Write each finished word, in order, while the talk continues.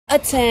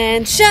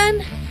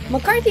Attention!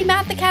 McCarthy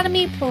Math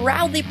Academy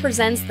proudly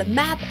presents the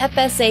Math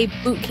FSA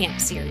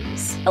Bootcamp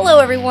series. Hello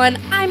everyone,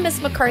 I'm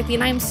Miss McCarthy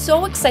and I'm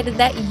so excited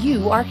that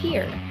you are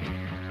here.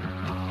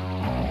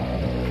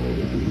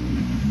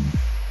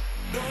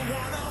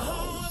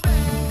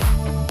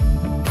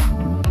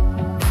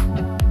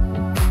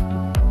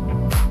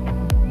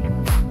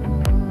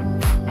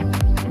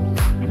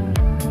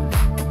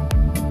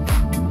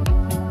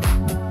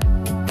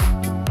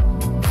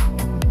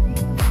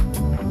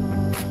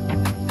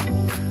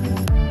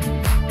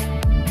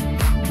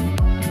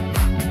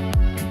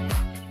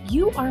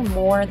 You are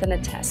more than a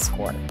test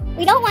score.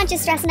 We don't want you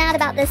stressing out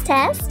about this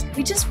test.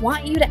 We just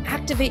want you to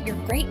activate your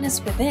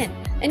greatness within.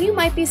 And you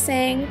might be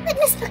saying, But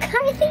Miss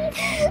McCarthy,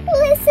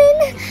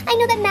 listen, I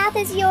know that math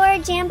is your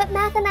jam, but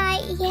math and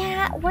I,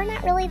 we're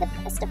not really the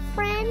best of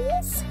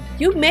friends.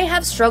 You may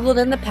have struggled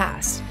in the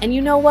past, and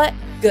you know what?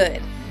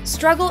 Good.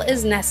 Struggle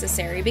is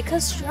necessary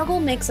because struggle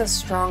makes us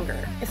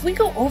stronger. If we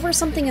go over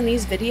something in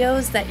these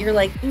videos that you're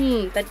like,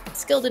 that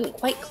skill didn't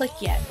quite click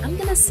yet, I'm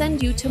gonna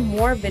send you to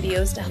more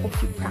videos to help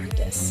you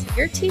practice.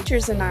 Your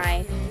teachers and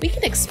I, we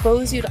can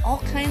expose you to all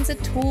kinds of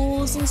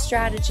tools and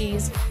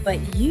strategies,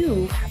 but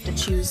you have to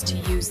choose to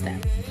use them.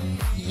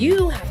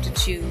 You have to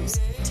choose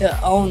to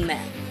own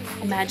them.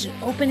 Imagine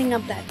opening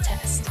up that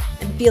test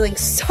and feeling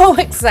so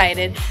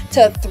excited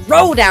to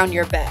throw down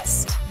your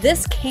best.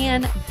 This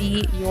can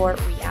be your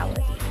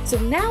reality. So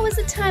now is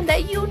the time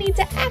that you need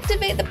to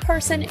activate the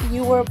person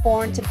you were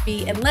born to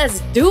be, and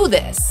let's do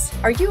this.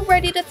 Are you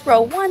ready to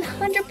throw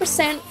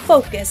 100%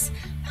 focus,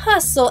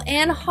 hustle,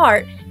 and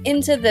heart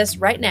into this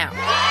right now?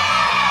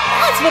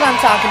 That's what I'm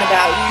talking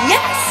about,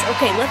 yes!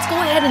 Okay, let's go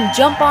ahead and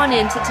jump on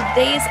into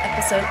today's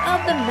episode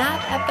of the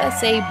Math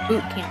FSA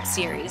Bootcamp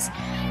series.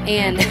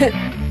 And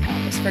I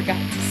almost forgot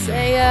to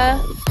say,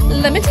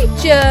 let me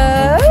teach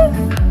ya.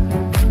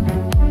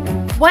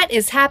 What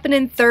is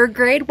happening, third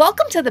grade?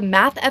 Welcome to the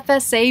Math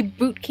FSA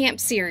Bootcamp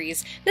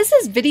series. This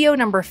is video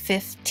number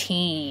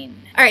 15.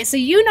 All right, so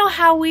you know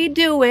how we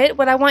do it.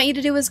 What I want you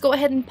to do is go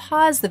ahead and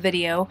pause the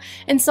video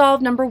and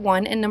solve number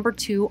 1 and number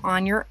 2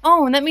 on your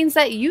own. That means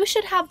that you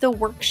should have the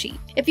worksheet.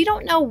 If you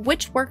don't know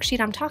which worksheet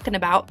I'm talking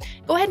about,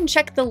 go ahead and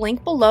check the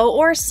link below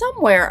or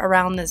somewhere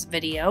around this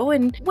video,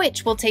 and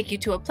which will take you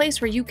to a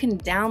place where you can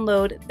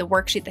download the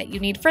worksheet that you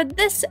need for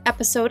this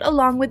episode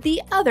along with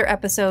the other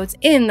episodes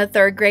in the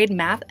third grade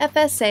Math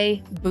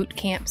FSA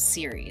Bootcamp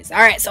series. All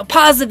right, so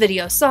pause the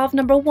video, solve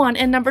number 1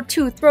 and number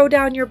 2, throw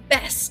down your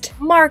best,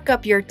 mark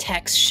up your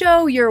text,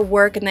 show your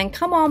work, and then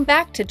come on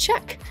back to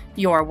check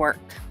your work.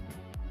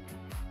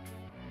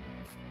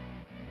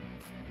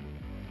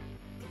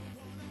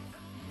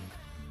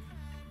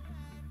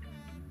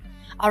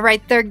 All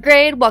right, third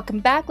grade, welcome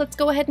back. Let's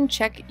go ahead and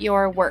check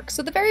your work.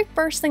 So the very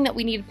first thing that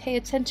we need to pay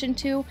attention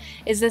to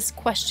is this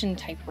question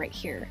type right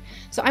here.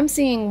 So I'm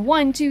seeing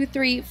 1, 2,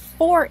 3,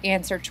 4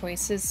 answer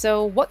choices.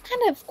 So what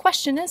kind of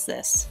question is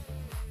this?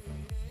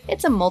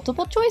 It's a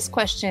multiple choice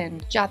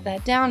question. Jot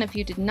that down if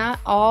you did not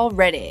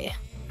already.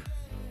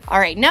 All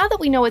right, now that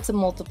we know it's a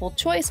multiple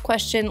choice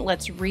question,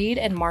 let's read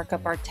and mark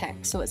up our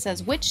text. So it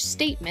says, which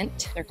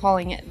statement, they're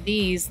calling it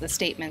these, the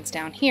statements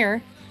down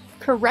here,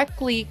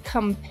 correctly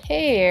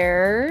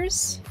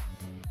compares,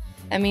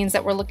 that means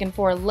that we're looking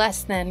for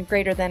less than,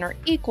 greater than, or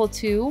equal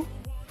to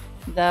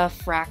the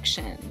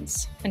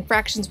fractions. In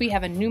fractions, we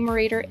have a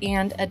numerator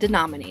and a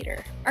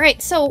denominator. All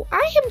right, so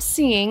I am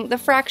seeing the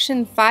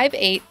fraction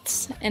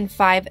 5/8 and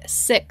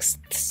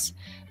 5/6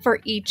 for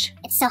each.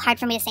 It's so hard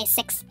for me to say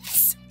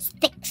sixths.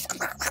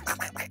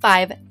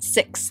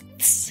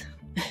 5/6.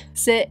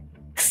 6.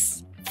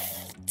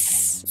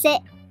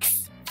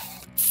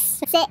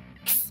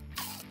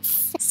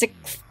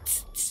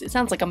 6. It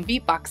sounds like I'm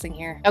beatboxing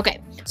here. Okay,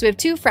 so we have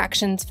two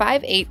fractions,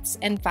 5/8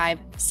 and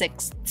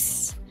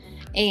 5/6.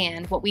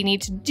 And what we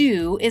need to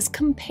do is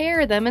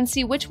compare them and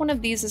see which one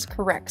of these is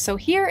correct. So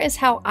here is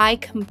how I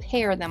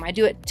compare them. I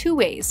do it 2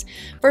 ways.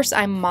 First,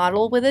 I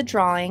model with a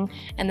drawing,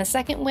 and the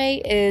second way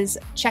is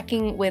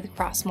checking with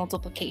cross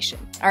multiplication.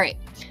 All right,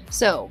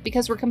 so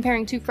because we're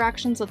comparing 2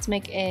 fractions, let's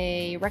make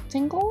a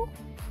rectangle,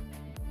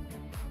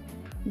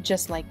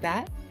 just like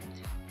that.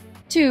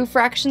 2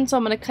 fractions, so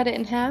I'm gonna cut it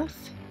in half,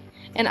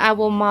 and I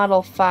will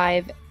model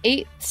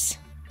 5/8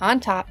 on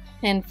top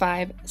and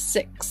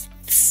 5/6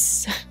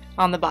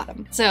 on the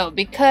bottom. So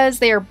because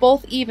they are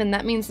both even,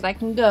 that means that I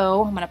can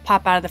go, I'm gonna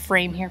pop out of the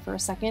frame here for a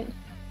second.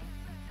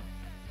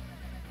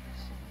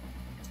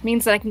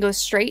 Means that I can go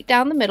straight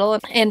down the middle,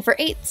 and for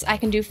 8s, I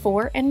can do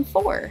 4 and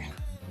 4.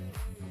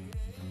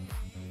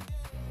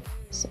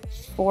 So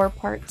 4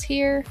 parts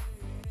here,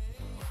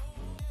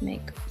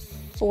 make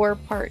 4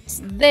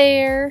 parts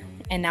there,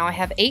 and now I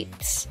have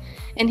 8s.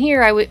 And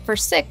here I would, for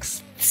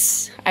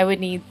 6ths, I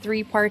would need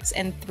 3 parts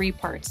and 3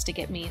 parts to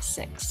get me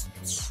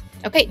 6ths.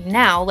 Okay,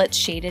 now let's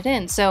shade it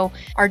in. So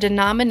our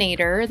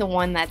denominator, the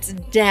one that's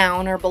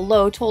down or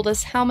below, told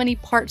us how many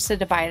parts to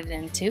divide it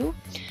into.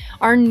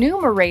 Our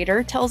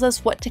numerator tells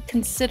us what to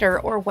consider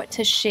or what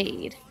to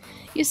shade.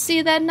 You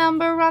see that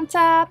number on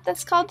top?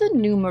 That's called the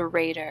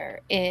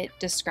numerator. It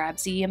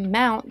describes the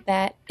amount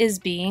that is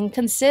being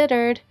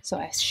considered. So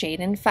I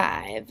shade in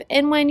 5.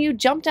 And when you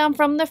jump down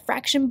from the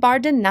fraction bar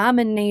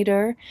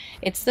denominator,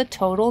 it's the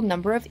total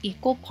number of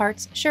equal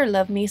parts. Sure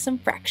love me some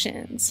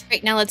fractions.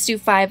 Right, now let's do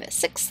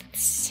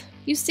 5/6.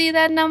 You see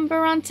that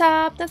number on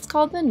top? That's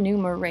called the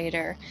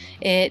numerator.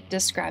 It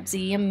describes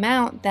the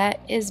amount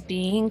that is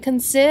being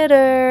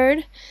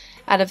considered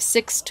out of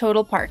 6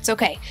 total parts.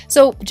 Okay,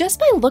 so just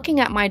by looking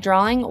at my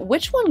drawing,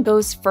 which one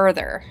goes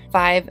further?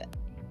 5/8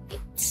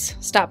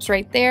 stops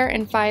right there,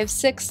 and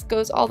 5/6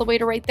 goes all the way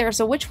to right there.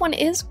 So which one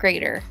is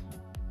greater?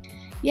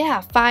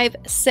 Yeah,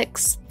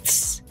 5/6.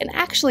 And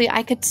actually,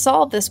 I could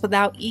solve this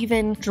without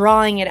even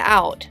drawing it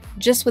out,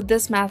 just with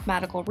this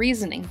mathematical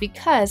reasoning,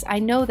 because I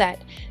know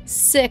that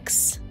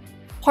 6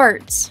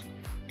 parts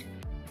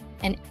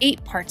and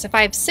 8 parts, if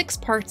I have 6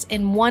 parts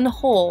in one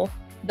whole,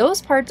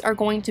 those parts are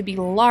going to be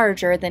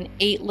larger than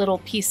 8 little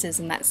pieces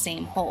in that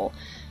same whole.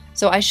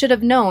 So I should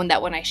have known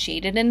that when I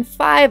shaded in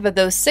 5 of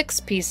those 6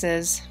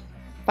 pieces,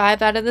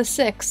 5 out of the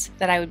 6,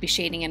 that I would be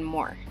shading in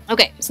more.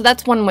 Okay, so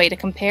that's one way to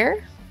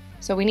compare.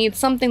 So we need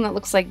something that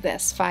looks like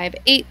this.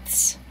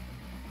 5/8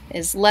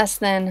 is less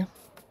than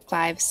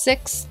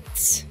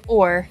 5/6,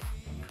 or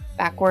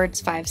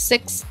backwards,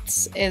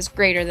 5/6 is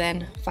greater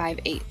than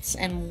 5/8.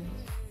 And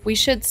we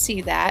should see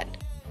that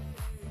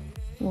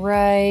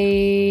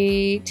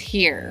right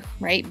here,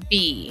 right?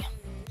 B.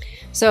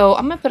 So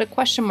I'm going to put a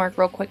question mark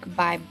real quick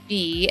by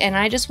B, and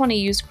I just want to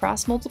use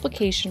cross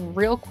multiplication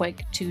real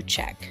quick to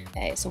check.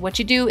 Okay, so what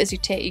you do is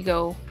you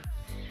go,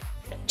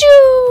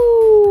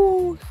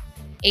 choo!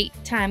 8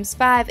 times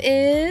 5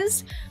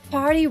 is,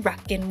 party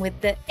rockin' with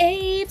the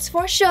 8s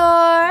for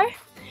sure.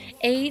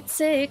 8,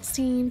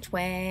 16,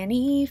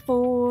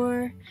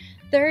 24,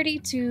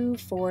 32,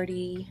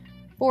 40,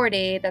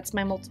 40. That's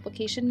my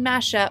multiplication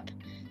mashup.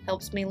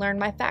 Helps me learn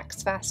my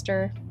facts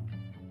faster.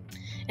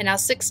 And now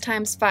 6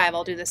 times 5.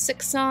 I'll do the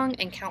 6 song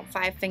and count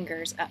 5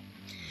 fingers up.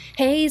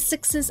 Hey,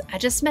 6s, I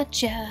just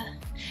met ya.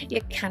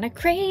 You're kinda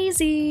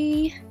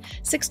crazy.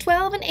 6,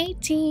 12, and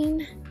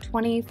 18,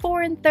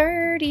 24, and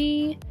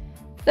 30.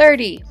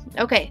 30.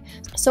 Okay,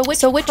 so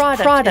which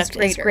product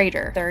is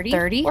greater?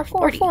 30 or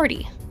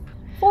 40?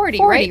 40,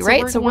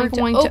 right? So we're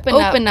going to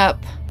open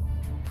up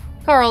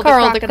Carl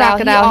the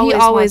crocodile. He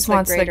always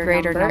wants the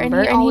greater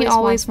number, and he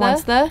always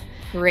wants the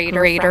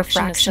greater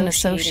fraction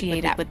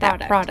associated with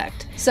that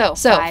product. So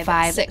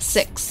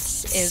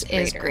 5/6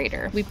 is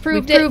greater. We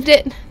proved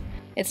it.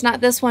 It's not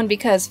this one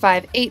because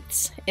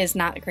 5/8 is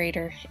not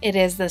greater. It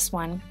is this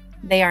one.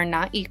 They are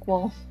not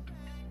equal.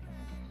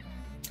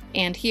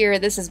 And here,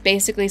 this is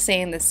basically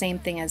saying the same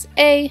thing as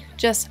A,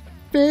 just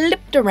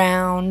flipped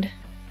around.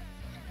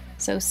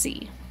 So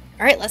C.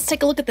 All right, let's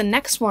take a look at the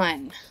next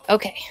one.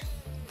 Okay,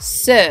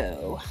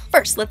 so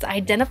first let's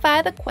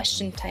identify the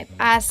question type.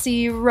 I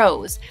see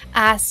rows,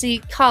 I see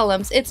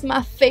columns. It's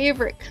my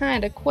favorite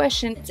kind of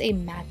question. It's a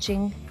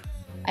matching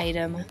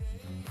item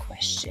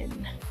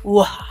question.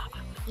 Wow.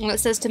 Well, it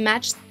says to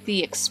match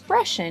the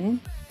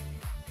expression,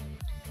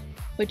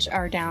 which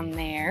are down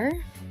there,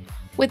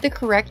 with the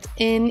correct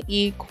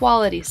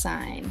inequality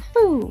sign.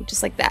 Ooh,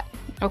 just like that.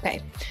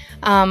 Okay.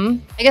 I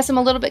guess I'm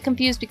a little bit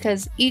confused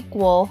because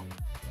equal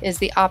is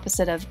the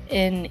opposite of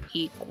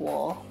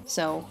unequal.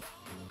 So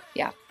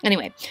yeah,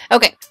 anyway.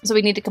 Okay, so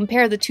we need to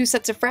compare the 2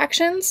 sets of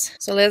fractions.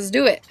 So let's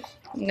do it.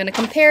 I'm gonna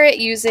compare it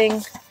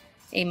using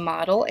a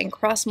model and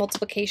cross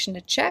multiplication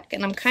to check,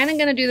 and I'm kind of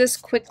going to do this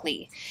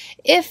quickly.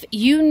 If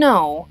you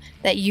know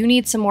that you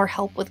need some more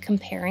help with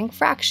comparing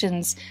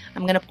fractions,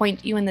 I'm going to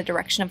point you in the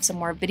direction of some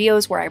more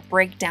videos where I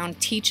break down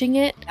teaching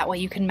it. That way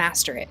you can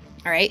master it.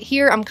 All right,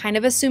 here I'm kind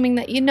of assuming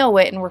that you know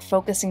it, and we're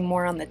focusing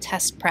more on the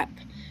test prep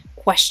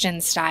question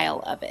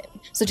style of it.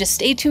 So just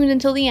stay tuned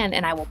until the end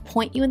and I will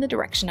point you in the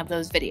direction of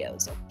those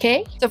videos,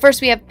 okay? So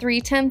first we have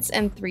 3/10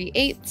 and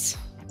 3/8.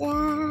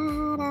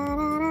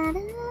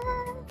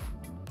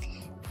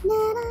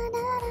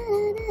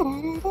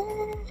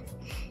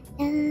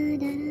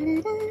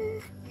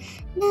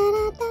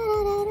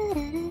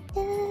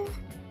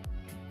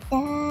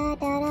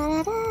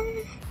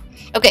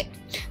 Okay,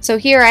 so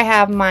here I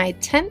have my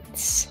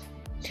tenths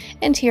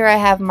and here I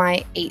have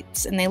my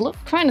eighths, and they look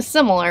kind of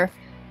similar,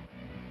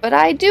 but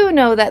I do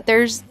know that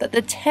there's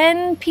the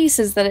 10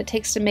 pieces that it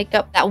takes to make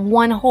up that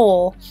one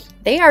whole.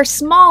 They are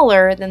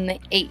smaller than the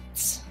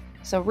eighths.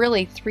 So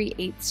really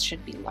 3/8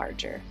 should be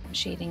larger. I'm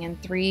shading in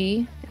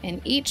 3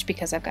 in each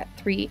because I've got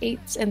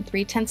 3/8 and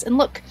 3/10. And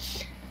look,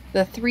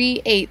 the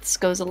 3/8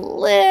 goes a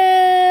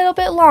little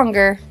bit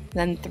longer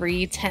than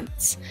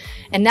 3/10.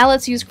 And now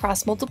let's use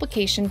cross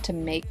multiplication to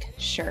make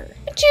sure.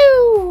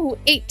 Achoo!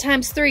 8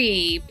 times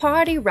 3,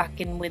 party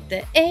rockin' with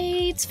the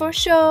 8s for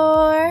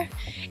sure.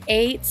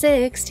 8,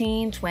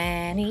 16,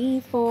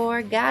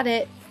 24, got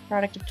it.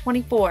 Product of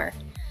 24.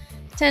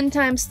 10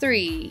 times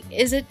 3,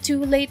 is it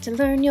too late to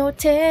learn your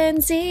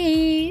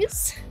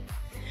tensies?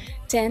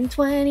 10,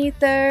 20,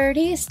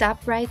 30,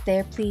 stop right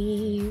there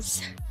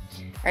please.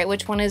 All right,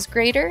 which one is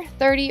greater,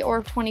 30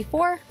 or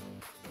 24?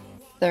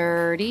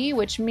 30,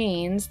 which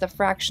means the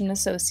fraction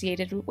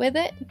associated with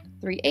it,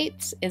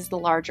 3/8, is the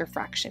larger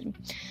fraction.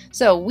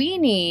 So we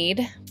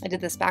need, I did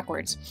this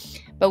backwards,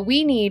 but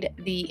we need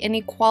the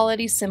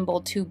inequality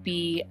symbol to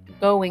be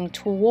going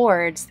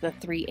towards the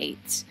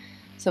 3/8.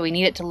 So we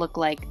need it to look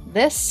like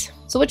this.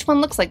 So which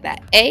one looks like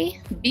that? A,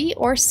 B,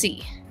 or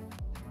C?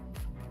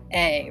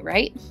 A,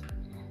 right?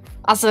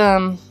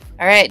 Awesome.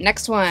 All right,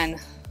 next one.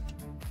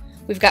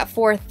 We've got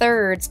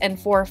 4/3 and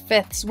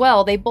 4/5.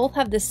 Well, they both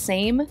have the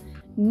same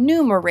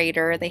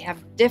numerator, they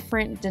have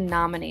different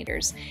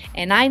denominators.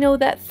 And I know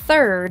that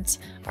thirds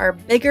are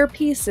bigger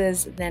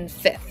pieces than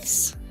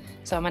fifths.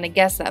 So I'm going to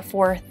guess that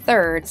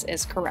 4/3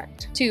 is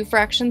correct. Two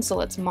fractions, so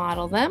let's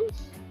model them.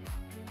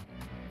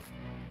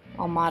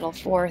 I'll model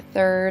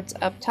 4/3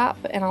 up top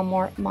and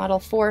I'll model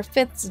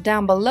 4/5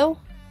 down below.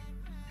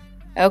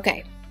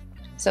 Okay,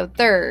 so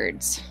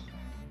thirds.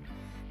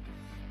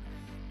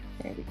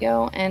 There we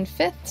go, and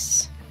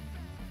fifths.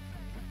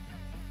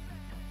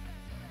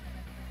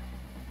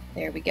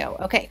 There we go.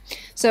 Okay,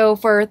 so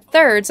for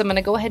thirds, I'm going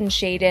to go ahead and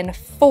shade in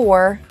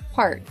 4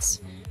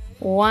 parts.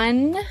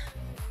 1,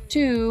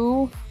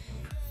 2,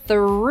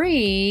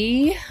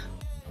 3.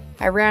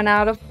 I ran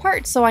out of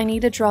parts, so I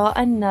need to draw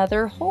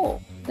another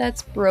hole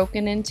that's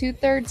broken into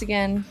thirds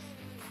again.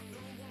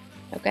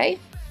 Okay,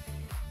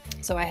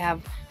 so I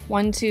have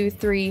 1, 2,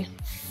 3,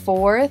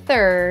 4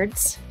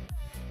 thirds.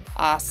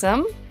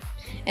 Awesome.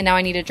 And now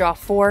I need to draw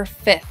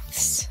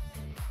 4/5.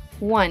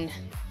 1,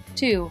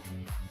 2,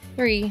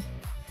 3,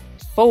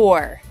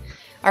 4.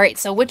 All right,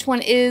 so which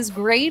one is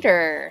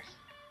greater?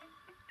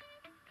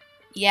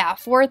 Yeah,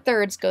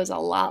 4/3 goes a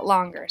lot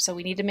longer, so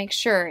we need to make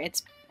sure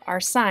our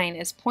sign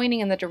is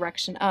pointing in the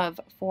direction of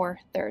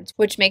 4/3,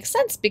 which makes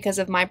sense because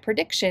of my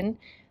prediction,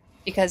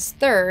 because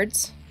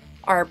thirds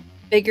are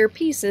bigger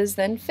pieces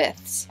than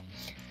fifths.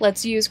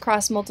 Let's use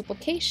cross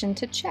multiplication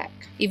to check,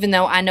 even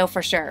though I know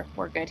for sure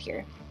we're good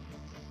here.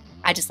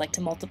 I just like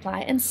to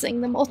multiply and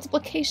sing the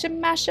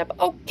multiplication mashup,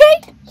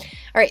 okay?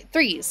 All right,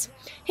 threes.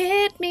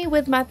 Hit me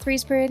with my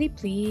threes pretty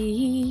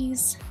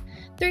please.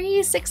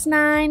 3, 6,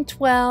 9,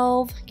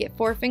 12. Get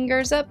 4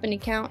 fingers up and you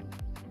count.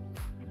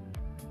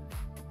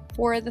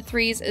 4 of the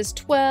threes is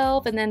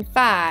 12, and then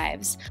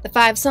fives. The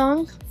 5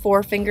 song,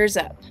 4 fingers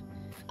up.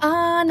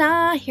 Ah,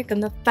 nah, here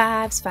come the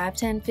fives. 5,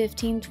 10,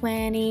 15,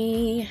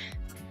 20.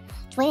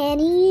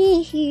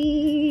 20,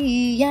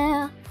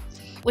 yeah.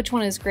 Which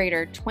one is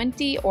greater,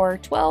 20 or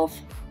 12?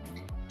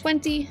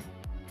 20.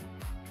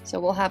 So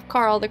we'll have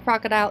Carl the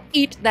crocodile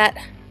eat that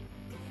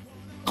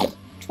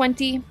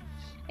 20.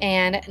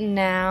 And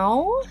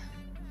now,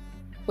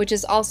 which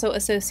is also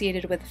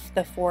associated with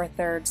the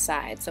 4/3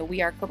 side. So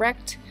we are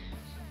correct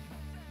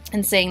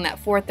in saying that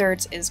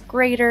 4/3 is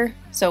greater.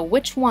 So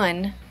which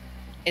one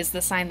is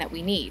the sign that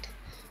we need?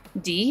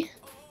 D,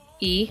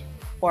 E,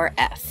 or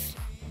F?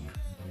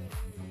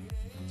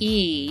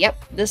 E,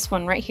 yep, this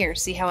one right here.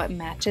 See how it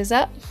matches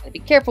up? Be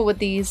careful with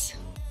these.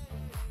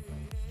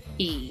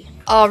 E.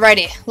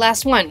 Alrighty,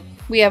 last one.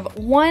 We have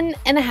 1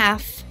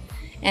 1/2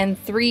 and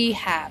 3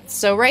 halves.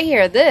 So right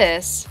here,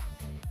 this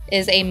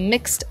is a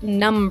mixed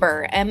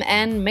number,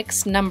 MN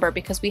mixed number,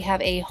 because we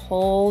have a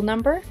whole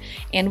number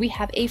and we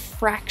have a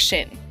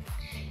fraction.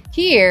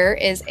 Here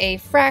is a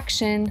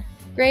fraction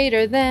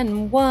greater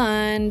than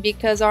 1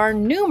 because our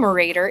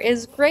numerator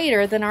is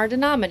greater than our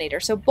denominator.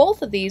 So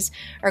both of these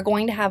are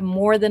going to have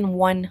more than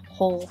one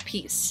whole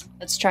piece.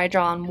 Let's try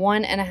drawing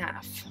 1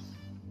 1/2.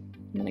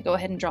 I'm going to go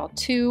ahead and draw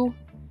 2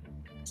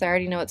 because I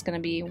already know it's going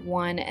to be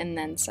 1 and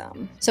then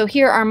some. So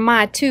here are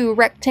my 2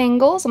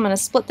 rectangles. I'm going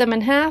to split them in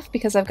half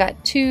because I've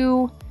got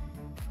 2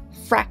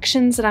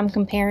 fractions that I'm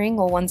comparing.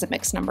 Well, one's a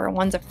mixed number,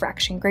 one's a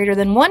fraction greater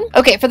than 1.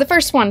 Okay, for the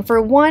first one,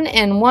 for 1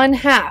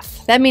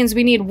 1/2, that means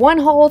we need one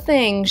whole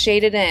thing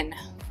shaded in.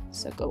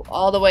 So go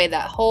all the way,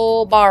 that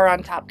whole bar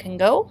on top can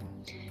go.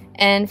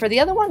 And for the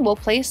other one, we'll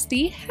place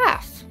the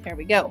half. There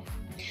we go.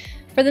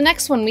 For the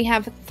next one, we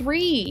have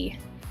 3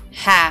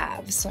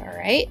 halves, all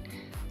right?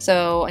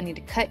 So I need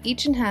to cut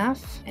each in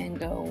half and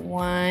go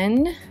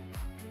 1,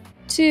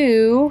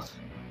 2,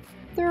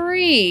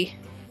 3.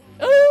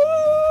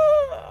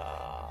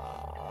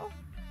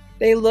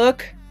 They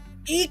look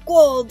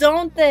equal,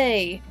 don't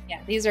they?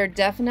 Yeah, these are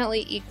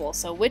definitely equal.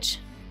 So which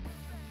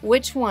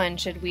one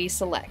should we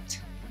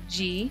select?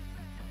 G,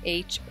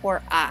 H,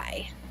 or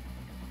I?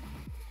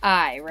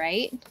 I,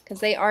 right? Because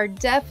they are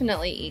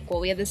definitely equal.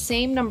 We have the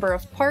same number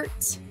of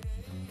parts.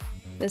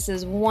 This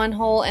is 1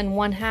 whole and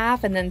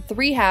 1/2, and then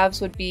 3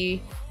 halves would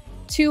be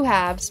 2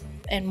 halves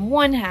and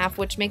 1/2,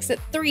 which makes it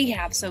 3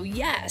 halves. So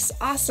yes,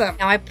 awesome.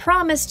 Now I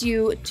promised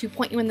you to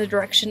point you in the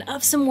direction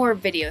of some more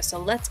videos, so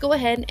let's go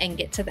ahead and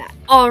get to that.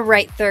 All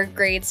right, 3rd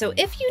grade. So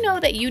if you know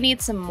that you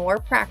need some more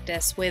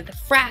practice with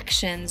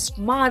fractions,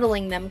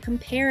 modeling them,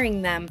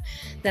 comparing them,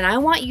 then I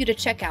want you to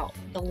check out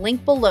the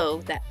link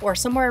below that, or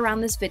somewhere around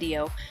this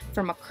video,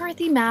 for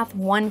McCarthy Math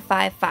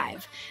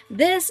 155.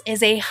 This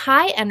is a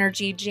high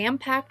energy,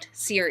 jam-packed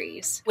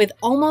series with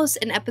almost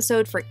an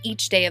episode for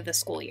each day of the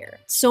school year.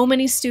 So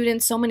many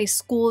students, so many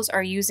schools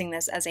are using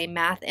this as a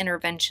math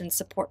intervention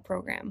support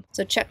program.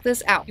 So check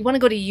this out. You want to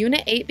go to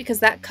Unit 8 because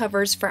that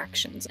covers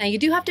fractions. Now you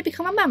do have to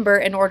become a member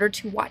in order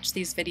to watch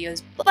these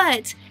videos,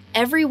 but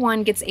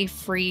everyone gets a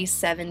free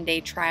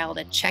 7-day trial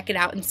to check it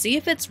out and see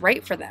if it's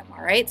right for them,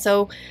 all right?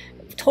 So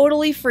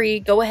totally free.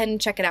 Go ahead and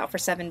check it out for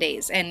 7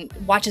 days and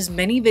watch as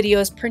many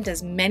videos, print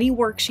as many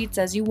worksheets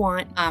as you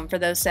want for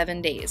those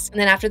 7 days. And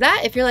then after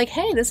that, if you're like,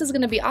 hey, this is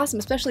going to be awesome,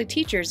 especially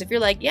teachers, if you're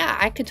like, yeah,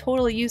 I could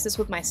totally use this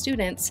with my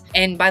students.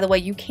 And by the way,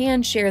 you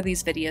can share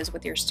these videos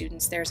with your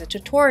students. There's a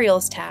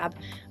tutorials tab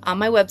on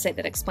my website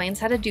that explains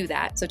how to do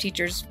that. So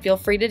teachers, feel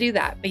free to do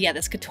that. But yeah,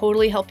 this could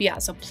totally help you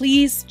out. So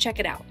please check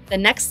it out. The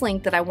next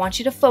link that I want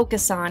you to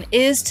focus on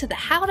is to the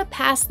How to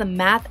Pass the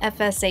Math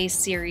FSA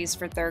series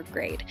for 3rd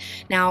grade.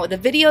 Now,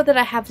 the video that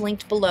I have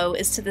linked below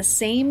is to the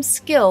same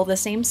skill, the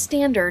same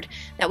standard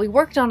that we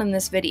worked on in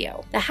this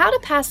video. The How to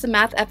Pass the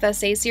Math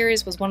FSA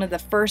series was one of the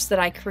first that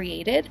I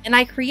created, and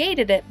I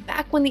created it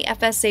back when the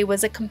FSA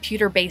was a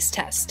computer-based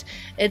test.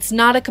 It's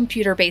not a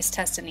computer-based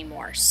test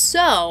anymore.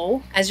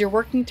 So, as you're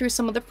working through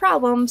some of the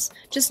problems,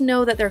 just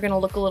know that they're going to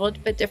look a little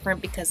bit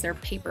different because they're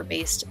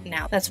paper-based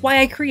now. That's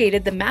why I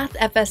created the Math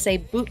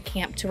FSA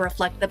Bootcamp to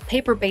reflect the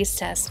paper-based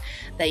test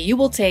that you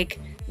will take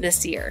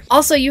this year.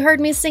 Also, you heard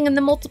me sing in the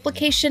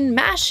multiplication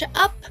mash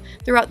up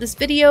throughout this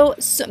video.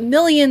 So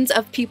millions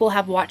of people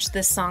have watched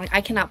this song.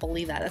 I cannot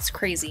believe that. That's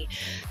crazy.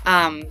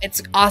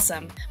 It's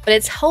awesome, but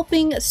it's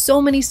helping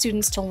so many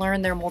students to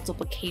learn their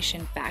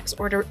multiplication facts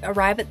or to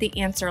arrive at the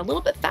answer a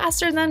little bit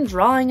faster than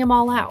drawing them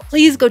all out.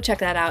 Please go check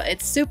that out.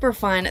 It's super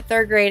fun.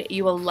 3rd grade,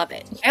 you will love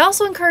it. I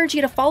also encourage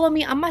you to follow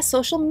me on my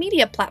social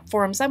media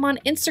platforms. I'm on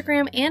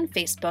Instagram and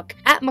Facebook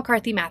at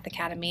McCarthy Math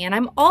Academy, and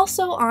I'm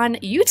also on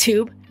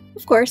YouTube,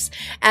 of course,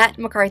 at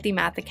McCarthy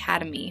Math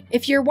Academy.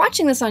 If you're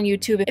watching this on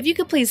YouTube, if you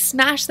could please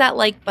smash that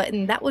like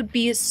button, that would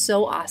be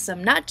so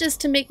awesome. Not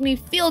just to make me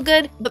feel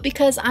good, but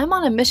because I'm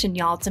on a mission,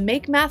 y'all, to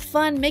make math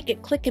fun, make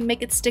it click and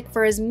make it stick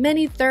for as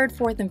many 3rd,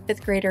 4th, and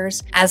 5th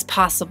graders as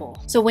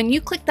possible. So when you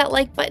click that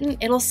like button,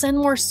 it'll send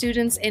more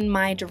students in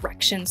my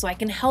direction so I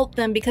can help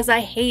them, because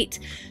I hate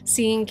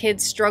seeing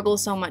kids struggle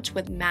so much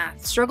with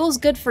math. Struggle is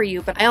good for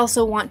you, but I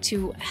also want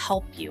to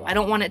help you. I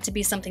don't want it to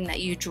be something that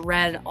you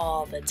dread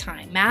all the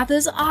time. Math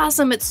is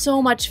awesome. It's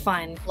so much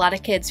fun. A lot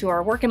of kids who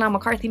are working on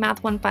McCarthy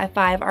Math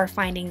 155 are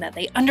finding that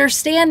they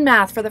understand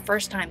math for the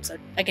first time. So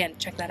again,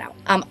 check that out.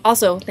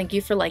 Also, thank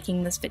you for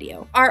liking this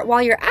video. All right,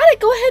 while you're at it,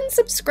 go ahead and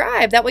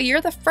subscribe. That way you're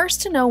the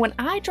first to know when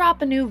I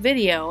drop a new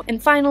video.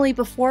 And finally,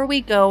 before we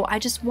go, I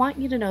just want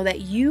you to know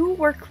that you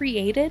were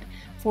created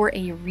for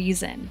a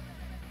reason.